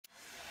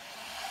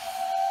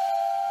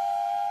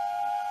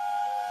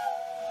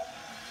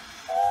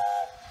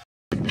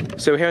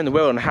So we're here in the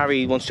Wirral and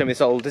Harry wants to show me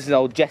this is an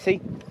old jetty.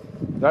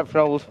 Right, for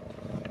an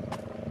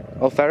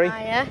old ferry?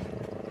 Yeah.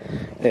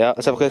 Yeah,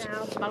 let's have a look at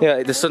this.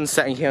 Yeah, the sun's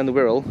setting here on the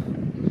Wirral.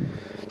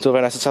 It's all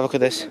very nice. Let's have a look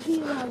at this.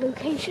 Our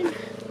location.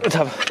 Let's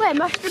have We're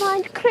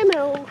mastermind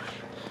criminals.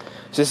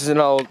 So this is an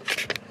old...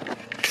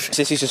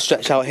 This used to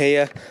stretch out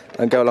here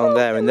and go along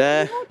there and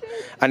there.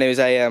 And it was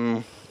a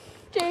James,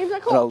 I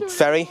can't an old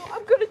ferry.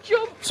 I'm gonna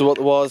jump. So what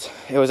it was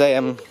a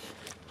I can't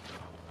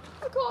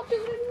do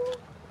it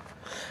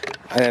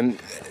anymore.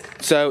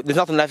 So there's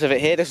nothing left of it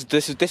here.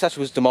 This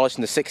actually was demolished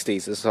in the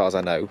 60s, as far as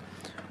I know.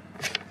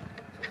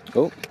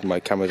 Oh, my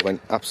cameras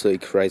went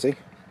absolutely crazy.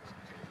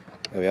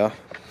 There we are.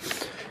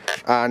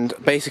 And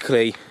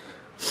basically,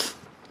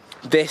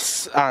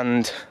 this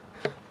and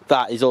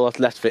that is all that's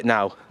left of it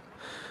now.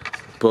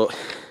 But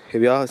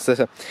here we are.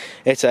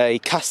 It's a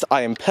cast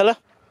iron pillar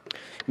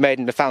made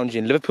in the foundry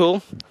in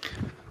Liverpool.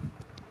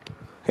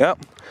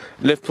 Yep,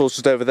 Liverpool's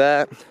just over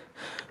there.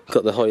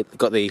 Got the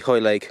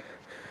Hoylake.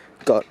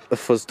 Got a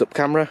fuzzed up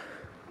camera.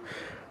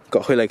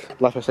 Got Hoylake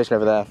life station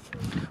over there.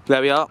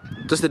 There we are.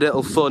 Just a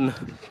little fun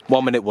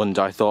 1 minute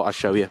wonder I thought I'd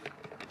show you.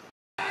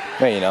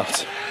 No, you're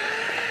not.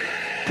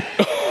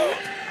 Oh,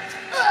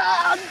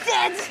 I'm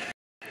dead.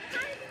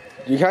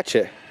 You catch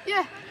it?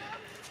 Yeah.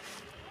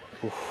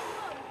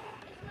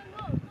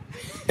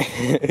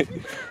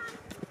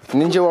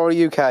 Ninja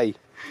Warrior UK.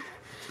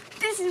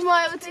 This is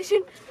my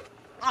audition.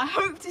 I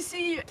hope to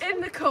see you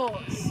in the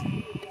course.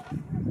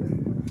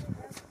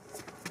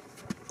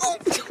 Oh.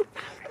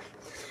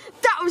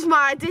 That was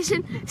my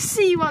audition.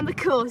 See you on the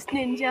course,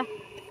 Ninja.